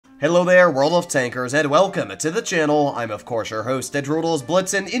Hello there, World of Tankers, and welcome to the channel. I'm of course your host, Droodles,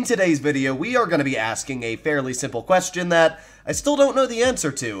 Blitz, and in today's video we are going to be asking a fairly simple question that I still don't know the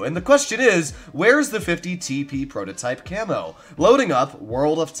answer to, and the question is, where's the 50 TP prototype camo? Loading up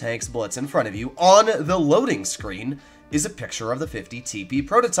World of Tanks Blitz in front of you, on the loading screen is a picture of the 50 TP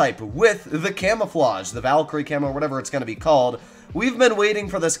prototype with the camouflage, the Valkyrie camo, whatever it's going to be called. We've been waiting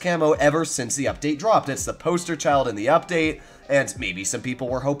for this camo ever since the update dropped. It's the poster child in the update, and maybe some people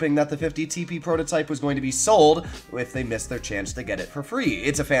were hoping that the 50 TP prototype was going to be sold if they missed their chance to get it for free.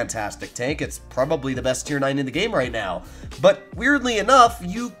 It's a fantastic tank. It's probably the best tier 9 in the game right now. But weirdly enough,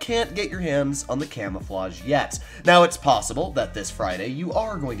 you can't get your hands on the camouflage yet. Now, it's possible that this Friday you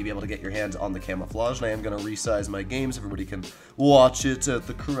are going to be able to get your hands on the camouflage, and I am going to resize my game so everybody can watch it at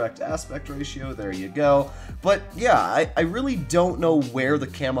the correct aspect ratio. There you go. But yeah, I really don't know where the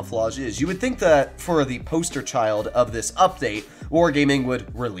camouflage is. You would think that for the poster child of this update, Wargaming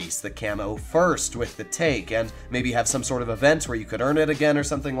would release the camo first with the tank and maybe have some sort of event where you could earn it again or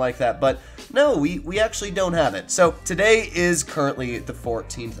something like that, but no, we actually don't have it. So today is currently the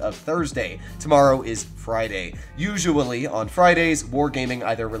 14th of Thursday. Tomorrow is Friday. Usually on Fridays, Wargaming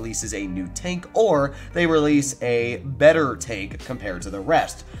either releases a new tank or they release a better tank compared to the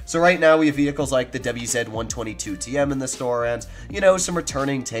rest. So right now we have vehicles like the WZ-122TM in the store and, you know, some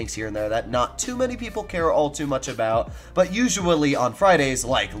returning tanks here and there that not too many people care all too much about, but usually on Fridays,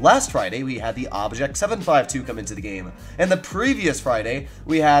 like last Friday, we had the Object 752 come into the game, and the previous Friday,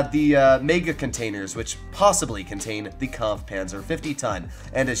 we had the Mega Containers, which possibly contain the Kampf Panzer 50 ton,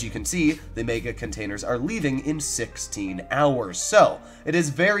 and as you can see, the Mega Containers are leaving in 16 hours, so it is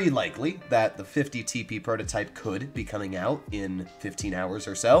very likely that the 50 TP prototype could be coming out in 15 hours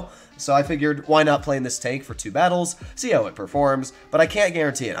or so I figured, why not play in this tank for 2 battles, see how it performs, but I can't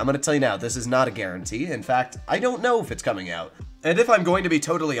guarantee it. I'm going to tell you now, this is not a guarantee. In fact, I don't know if it's coming out. And if I'm going to be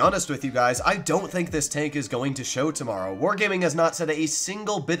totally honest with you guys, I don't think this tank is going to show tomorrow. Wargaming has not said a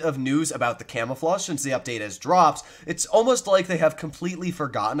single bit of news about the camouflage since the update has dropped. It's almost like they have completely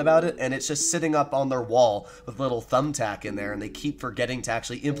forgotten about it, and it's just sitting up on their wall with a little thumbtack in there, and they keep forgetting to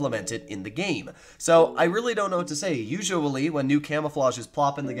actually implement it in the game. So I really don't know what to say. Usually, when new camouflages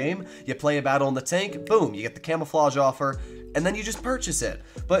plop in the game, you play a battle in the tank, boom, you get the camouflage offer, and then you just purchase it.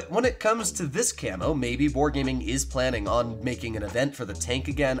 But when it comes to this camo, maybe Wargaming is planning on making an event for the tank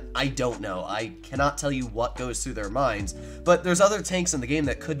again. I don't know. I cannot tell you what goes through their minds, but there's other tanks in the game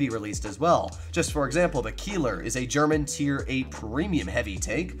that could be released as well. Just for example, the Keeler is a German tier 8 premium heavy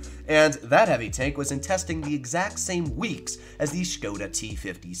tank, and that heavy tank was in testing the exact same weeks as the Skoda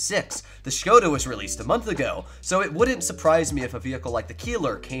T56. The Skoda was released a month ago, so it wouldn't surprise me if a vehicle like the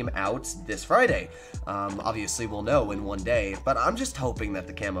Keeler came out this Friday. Obviously we'll know in one day, but I'm just hoping that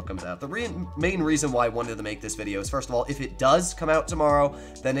the camo comes out. The main reason why I wanted to make this video is, first of all, if it does come out tomorrow,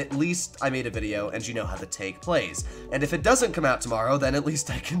 then at least I made a video and you know how the tank plays. And if it doesn't come out tomorrow, then at least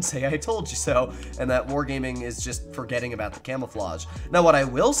I can say I told you so, and that Wargaming is just forgetting about the camouflage. Now, what I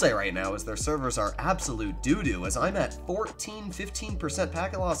will say right now is their servers are absolute doo-doo, as I'm at 15%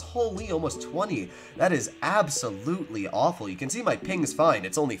 packet loss. Holy, almost 20. That is absolutely awful. You can see my ping's fine.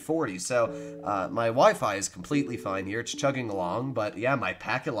 It's only 40, so my Wi-Fi is completely fine here. It's chugging along, but yeah, my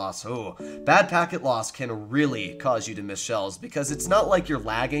packet loss, oh, bad packet loss can really cause you to miss shells, because it's not like you're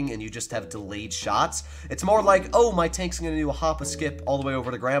lagging and you just have delayed shots. It's more like, oh, my tank's gonna do a hop a skip all the way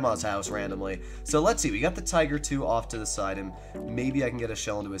over to grandma's house randomly. So let's see, we got the Tiger 2 off to the side, and maybe I can get a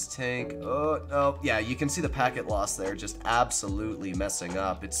shell into his tank. Oh, no, yeah, you can see the packet loss there just absolutely messing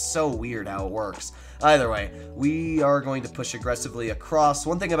up. It's so weird how it works. Either way, we are going to push aggressively across.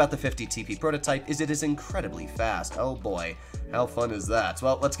 One thing about the 50 TP prototype is it is incredibly fast. Oh boy, how fun is that?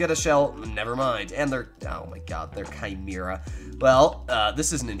 Well, let's get a shell. Never mind. And they're, oh my god, they're Chimera. Well,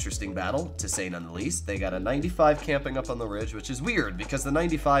 this is an interesting battle, to say none the least. They got a 95 camping up on the ridge, which is weird, because the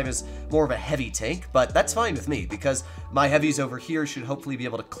 95 is more of a heavy tank, but that's fine with me, because my heavies over here should hopefully be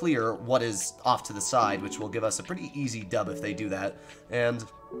able to clear what is off to the side, which will give us a pretty easy dub if they do that. And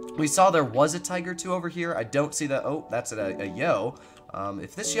we saw there was a Tiger 2 over here. I don't see that. Oh, that's a Yo.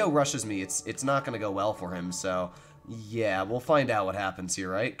 If this Yo rushes me, it's not going to go well for him, so yeah, we'll find out what happens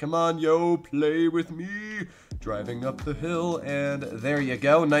here, right? Come on, Yo, play with me. Driving up the hill, and there you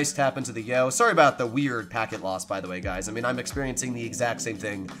go. Nice tap into the Yo. Sorry about the weird packet loss, by the way, guys. I mean, I'm experiencing the exact same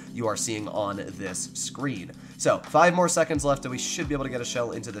thing you are seeing on this screen. So, 5 more seconds left, and we should be able to get a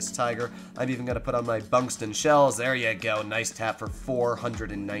shell into this tiger. I'm even going to put on my Tungsten Shells. There you go. Nice tap for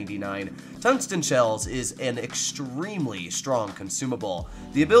 499. Tungsten Shells is an extremely strong consumable.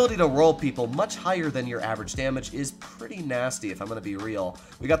 The ability to roll people much higher than your average damage is pretty nasty, if I'm going to be real.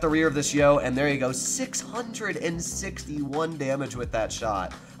 We got the rear of this yo, and there you go. 661 damage with that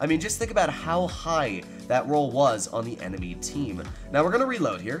shot. I mean, just think about how high that roll was on the enemy team. Now, we're going to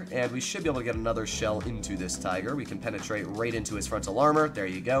reload here, and we should be able to get another shell into this tiger. We can penetrate right into his frontal armor. There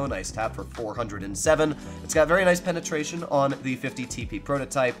you go. Nice tap for 407. It's got very nice penetration on the 50 TP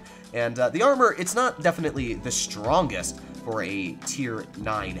prototype, and the armor, it's not definitely the strongest for a tier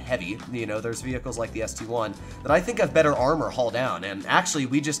 9 heavy. You know, there's vehicles like the ST1 that I think have better armor haul down, and actually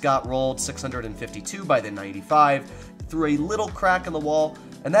we just got rolled 652 by the 95 through a little crack in the wall,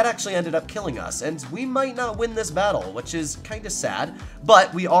 and that actually ended up killing us, and we might not win this battle, which is kind of sad,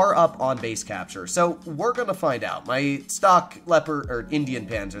 but we are up on base capture, so we're gonna find out. My stock leopard, or Indian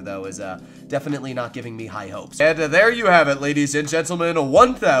Panzer, though, is definitely not giving me high hopes. And there you have it, ladies and gentlemen,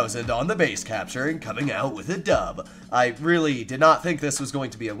 1,000 on the base capture, and coming out with a dub. I really did not think this was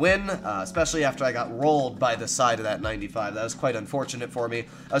going to be a win, especially after I got rolled by the side of that 95. That was quite unfortunate for me.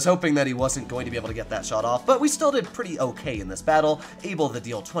 I was hoping that he wasn't going to be able to get that shot off, but we still did pretty okay in this battle, able to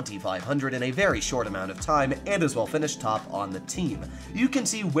deal 2,500 in a very short amount of time, and as well finish top on the team. You can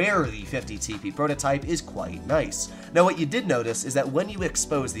see where the 50 TP prototype is quite nice. Now, what you did notice is that when you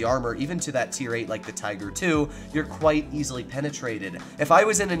expose the armor, even to that tier 8 like the Tiger 2, you're quite easily penetrated. If I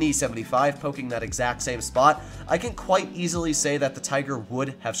was in an E75 poking that exact same spot, I can quite easily say that the Tiger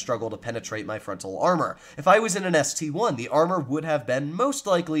would have struggled to penetrate my frontal armor. If I was in an ST1, the armor would have been most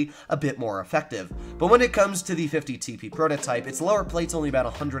likely a bit more effective. But when it comes to the 50 TP prototype, its lower plate's only about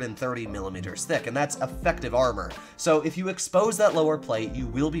 130 millimeters thick, and that's effective armor. So if you expose that lower plate, you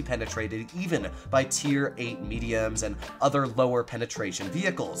will be penetrated even by tier 8 mediums and other lower penetration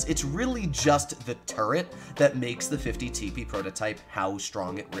vehicles. It's really just the turret that makes the 50 TP prototype how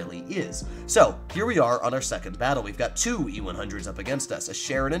strong it really is. So here we are on our second battle. We've got two E100s up against us, a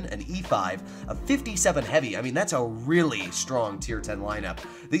Sheridan, an E5, a 57 heavy. I mean, that's a really strong tier 10 lineup.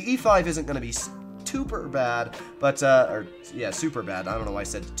 The E5 isn't going to be super bad, but, super bad. I don't know why I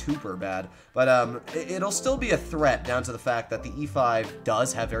said super bad, but it'll still be a threat down to the fact that the E5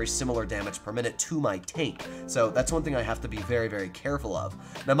 does have very similar damage per minute to my tank, so that's one thing I have to be very, very careful of.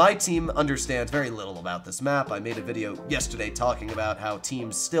 Now, my team understands very little about this map. I made a video yesterday talking about how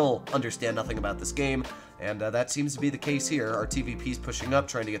teams still understand nothing about this game, and that seems to be the case here. Our TVP's pushing up,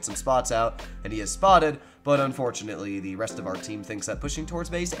 trying to get some spots out, and he is spotted, but unfortunately, the rest of our team thinks that pushing towards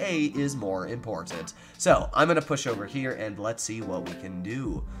base A is more important. So, I'm going to push over here, and let's see what we can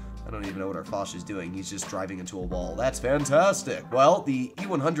do. I don't even know what our Foch is doing. He's just driving into a wall. That's fantastic. Well, the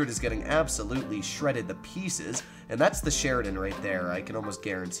E100 is getting absolutely shredded to pieces, and that's the Sheridan right there. I can almost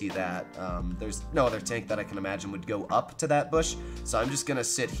guarantee that. There's no other tank that I can imagine would go up to that bush, so I'm just going to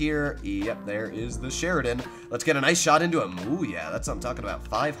sit here. Yep, there is the Sheridan. Let's get a nice shot into him. Ooh, yeah, that's what I'm talking about.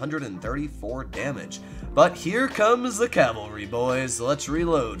 534 damage. But here comes the cavalry, boys. Let's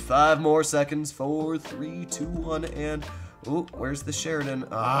reload. 5 more seconds. 4, 3, 2, 1, and... Ooh, where's the Sheridan?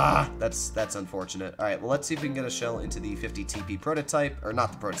 Ah, that's unfortunate. All right, well, let's see if we can get a shell into the 50 TP prototype, or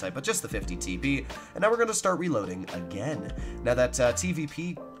not the prototype, but just the 50 TP. And now we're going to start reloading again. Now that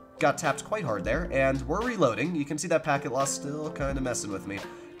TVP got tapped quite hard there, and we're reloading. You can see that packet loss still kind of messing with me,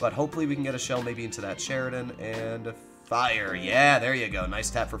 but hopefully we can get a shell maybe into that Sheridan, and fire. Yeah, there you go. Nice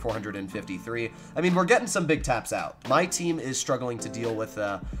tap for 453. I mean, we're getting some big taps out. My team is struggling to deal with,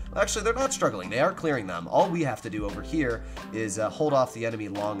 actually, they're not struggling. They are clearing them. All we have to do over here is hold off the enemy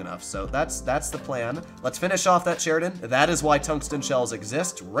long enough. So that's the plan. Let's finish off that Sheridan. That is why tungsten shells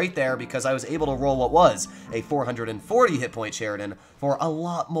exist right there, because I was able to roll what was a 440 hit point Sheridan for a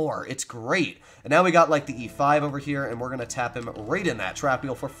lot more. It's great. And now we got like the E5 over here, and we're going to tap him right in that trap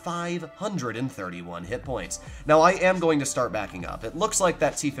wheel for 531 hit points. Now, I am going to start backing up. It looks like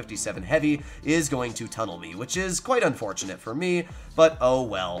that T57 Heavy is going to tunnel me, which is quite unfortunate for me, but oh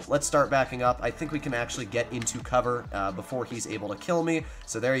well. Let's start backing up. I think we can actually get into cover before he's able to kill me.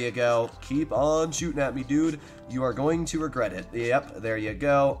 So there you go. Keep on shooting at me, dude. You are going to regret it. Yep, there you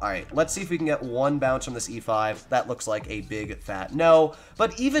go. All right, let's see if we can get one bounce from this E5. That looks like a big fat no.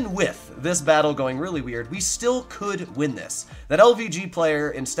 But even with this battle going really weird, we still could win this. That LVG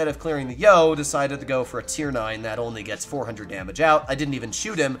player, instead of clearing the yo, decided to go for a tier 9 that only gets 400 damage out. I didn't even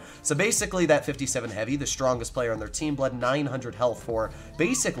shoot him. So basically that 57 Heavy, the strongest player on their team, bled 900 health health for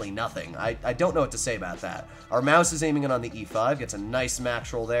basically nothing. I don't know what to say about that. Our mouse is aiming in on the E5, gets a nice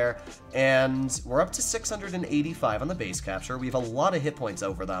max roll there, and we're up to 685 on the base capture. We have a lot of hit points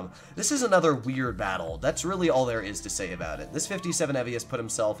over them. This is another weird battle. That's really all there is to say about it. This 57 heavy has put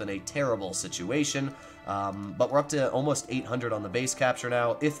himself in a terrible situation, but we're up to almost 800 on the base capture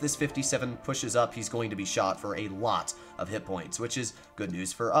now. If this 57 pushes up, he's going to be shot for a lot of hit points, which is good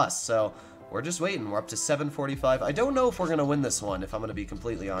news for us. So we're just waiting. We're up to 745. I don't know if we're going to win this one, if I'm going to be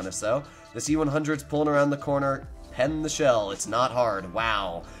completely honest, though. This E100's pulling around the corner. Pen the shell. It's not hard.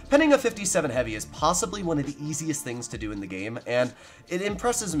 Wow. Penning a 57 heavy is possibly one of the easiest things to do in the game, and it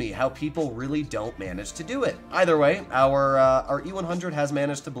impresses me how people really don't manage to do it. Either way, our E100 has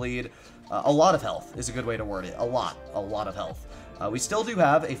managed to bleed. A lot of health is a good way to word it. A lot of health. We still do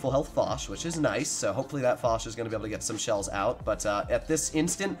have a full health Foch, which is nice, so hopefully that Foch is going to be able to get some shells out, but at this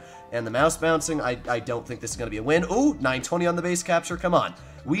instant, and the mouse bouncing, I don't think this is going to be a win. Ooh, 920 on the base capture, come on.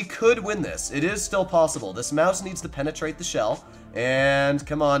 We could win this. It is still possible. This mouse needs to penetrate the shell, and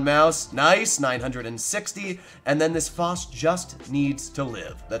come on, mouse. Nice, 960, and then this Foch just needs to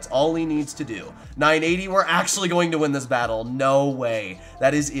live. That's all he needs to do. 980, we're actually going to win this battle. No way.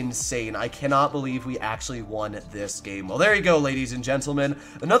 That is insane. I cannot believe we actually won this game. Well, there you go, ladies and gentlemen.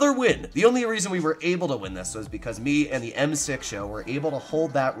 Another win. The only reason we were able to win this was because me and the M6 show were able to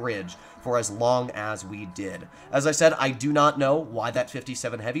hold that ridge for as long as we did. As I said, I do not know why that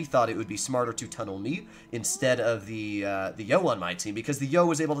 57 heavy thought it would be smarter to tunnel me instead of the Yo on my team, because the Yo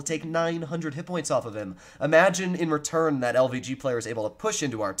was able to take 900 hit points off of him. Imagine in return that LVG player is able to push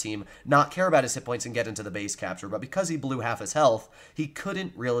into our team, not care about his hit points, and get into the base capture, but because he blew half his health, he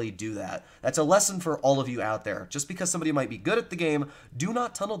couldn't really do that. That's a lesson for all of you out there. Just because somebody might be good at the game, do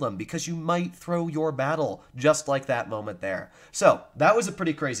not tunnel them, because you might throw your battle, just like that moment there. So, that was a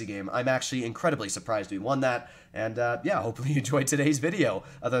pretty crazy game. I'm actually incredibly surprised we won that, and yeah, hopefully you enjoyed today's video.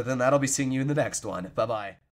 Other than that, I'll be seeing you in the next one. Bye-bye.